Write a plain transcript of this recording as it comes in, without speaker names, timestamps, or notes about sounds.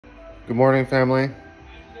Good morning, family. Good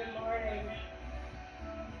morning.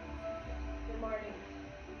 Good morning.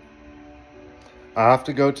 I have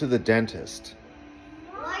to go to the dentist.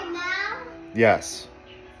 Right now? Yes.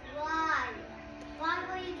 Why? Why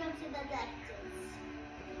will you go to the dentist?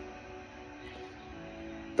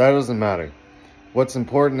 That doesn't matter. What's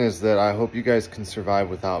important is that I hope you guys can survive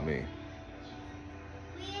without me.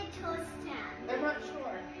 We ate toast time. I'm not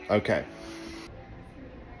sure. Okay.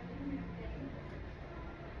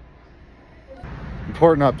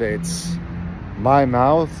 Important updates. My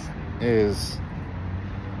mouth is...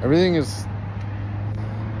 everything is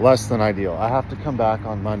less than ideal. I have to come back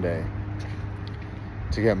on Monday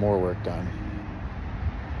to get more work done.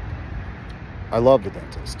 I love the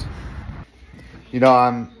dentist. You know,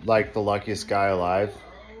 I'm like the luckiest guy alive.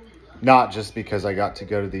 Not just because I got to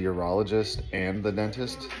go to the urologist and the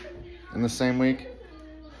dentist in the same week,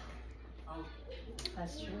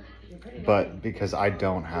 That's true. You're pretty but because I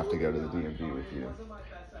don't have to go to the DMV with you.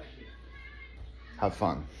 Have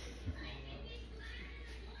fun.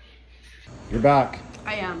 You're back.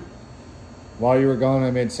 I am. While you were gone,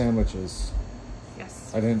 I made sandwiches.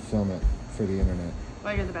 Yes. I didn't film it for the internet.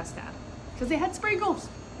 Well, you're the best dad. Because they had sprinkles.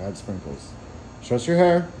 I had sprinkles. Show us your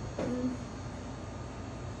hair.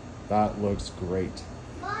 That looks great.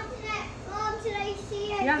 Mom, did I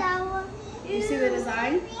see it? Yeah. You see the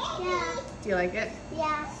design? Yeah. Do you like it?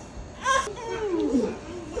 Yeah.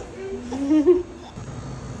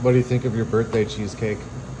 What do you think of your birthday cheesecake?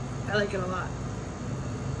 I like it a lot.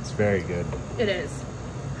 It's very good. It is.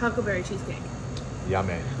 Huckleberry cheesecake.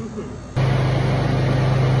 Yummy.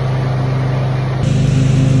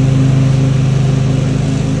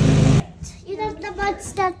 You got the butt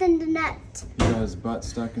stuck in the net. You got his butt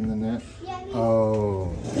stuck in the net? Yeah.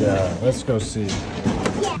 Oh, yeah. Let's go see.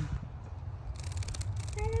 Yeah.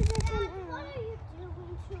 What are you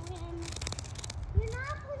doing to him? You're not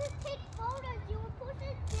supposed to take photos. You were supposed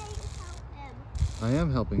to help him. I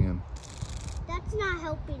am helping him. That's not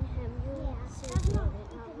helping him. That's not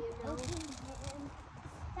helping him.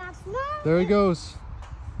 That's not. There he goes.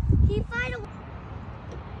 He finally.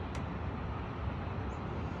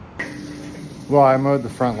 Well, I mowed the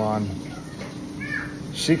front lawn.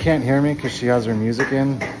 She can't hear me because she has her music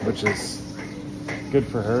in, which is good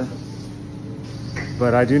for her.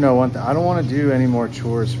 But I do know one thing. I don't want to do any more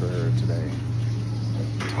chores for her today.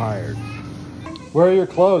 I'm tired. Where are your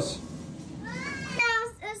clothes?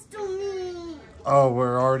 Oh,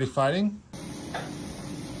 we're already fighting?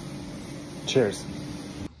 Cheers.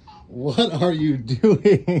 What are you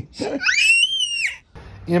doing?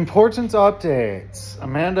 Important updates.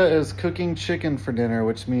 Amanda is cooking chicken for dinner,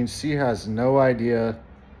 which means she has no idea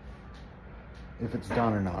if it's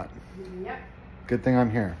done or not. Yep. Good thing I'm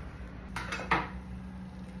here.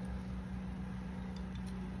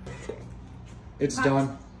 It's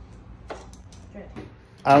done. Good.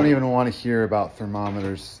 I don't even want to hear about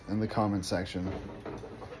thermometers in the comment section.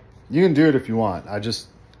 You can do it if you want. I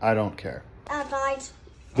don't care. Guys.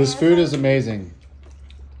 This food is amazing.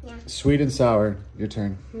 Yeah. Sweet and sour. Your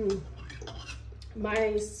turn.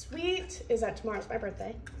 My sweet is that tomorrow's my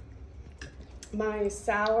birthday. My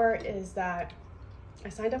sour is that I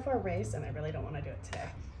signed up for a race and I really don't want to do it today.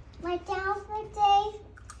 My dad's birthday,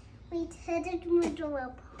 we headed to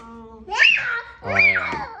a pond.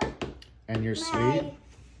 And your sweet? My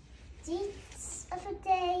deets of a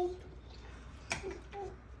day,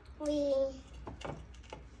 we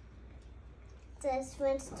just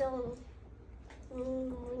went to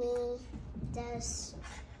dance.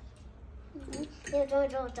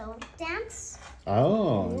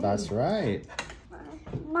 Oh, that's right.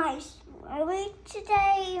 My week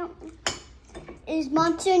today is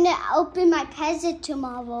Mom's going to open my present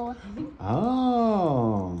tomorrow.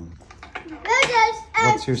 Oh.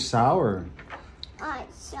 What's your sour?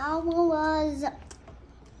 Sour was.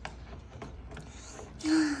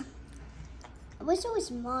 I wish it was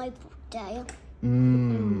my birthday.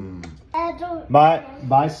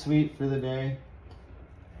 My sweet for the day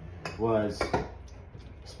was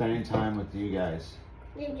spending time with you guys.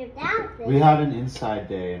 We had an inside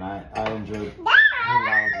day and I enjoyed hanging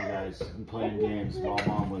out with you guys and playing games while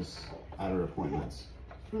Mom was at her appointments.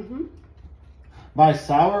 My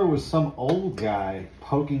sour was some old guy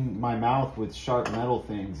poking my mouth with sharp metal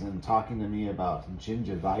things and talking to me about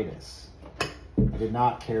gingivitis. I did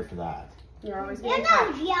not care for that. You're always You getting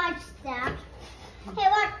know, judge that. Hey,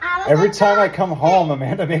 what? Every time I come home,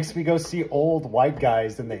 Amanda makes me go see old white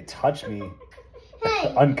guys and they touch me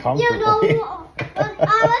Hey, uncomfortably. You know,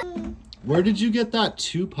 Where did you get that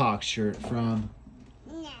Tupac shirt from?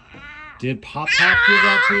 Did Pop Pop give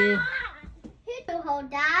that to you?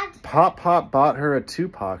 Dad. Pop Pop bought her a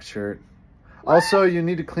Tupac shirt. Also, you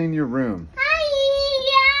need to clean your room. Hi.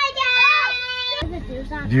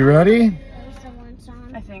 You ready?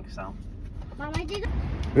 I think so. Mom, I did.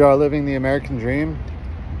 We are living the American dream,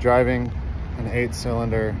 driving an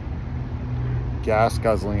 8-cylinder gas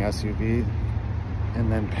guzzling SUV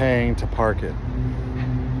and then paying to park it.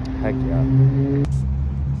 Heck yeah.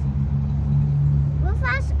 What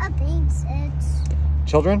fast a things it's.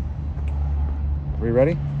 Children, are we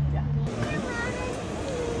ready?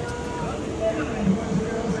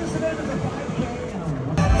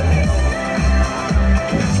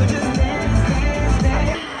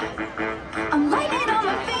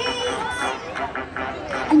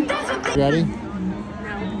 Ready?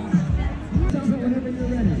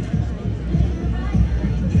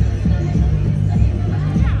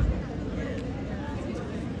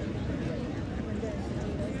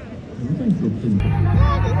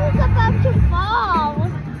 Dad, this is about to fall.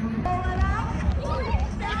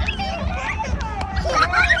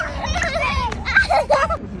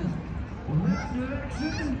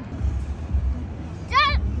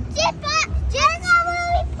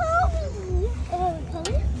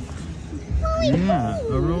 Yeah,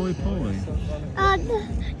 a roly-poly. Don't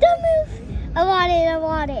move. I want it. I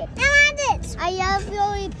want it. I want it. I love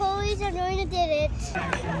roly-polies and Lorna did it.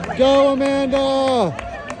 Go, Amanda!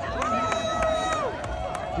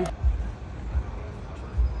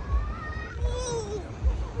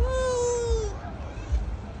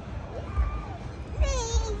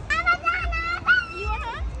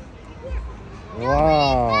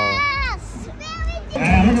 Wow.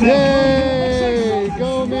 Yay!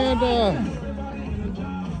 Go, Amanda!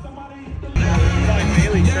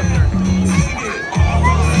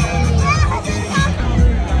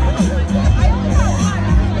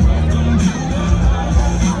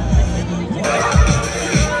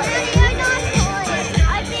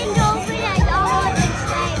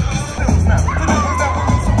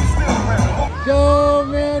 Go,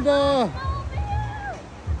 Amanda!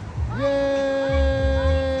 Yay!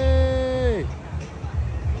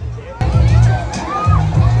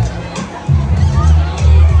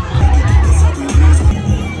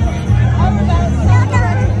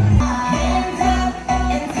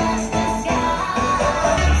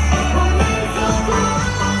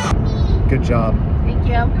 Good job. Thank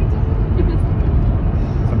you.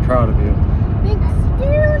 I'm proud of you.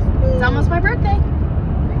 It's almost my birthday.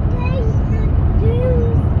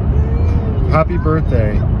 Happy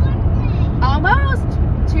birthday. Almost.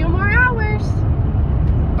 2 more hours.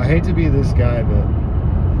 I hate to be this guy, but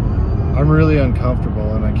I'm really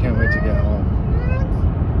uncomfortable and I can't wait to get home.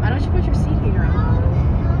 Why don't you put your seat heater on?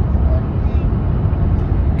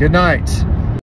 Good night.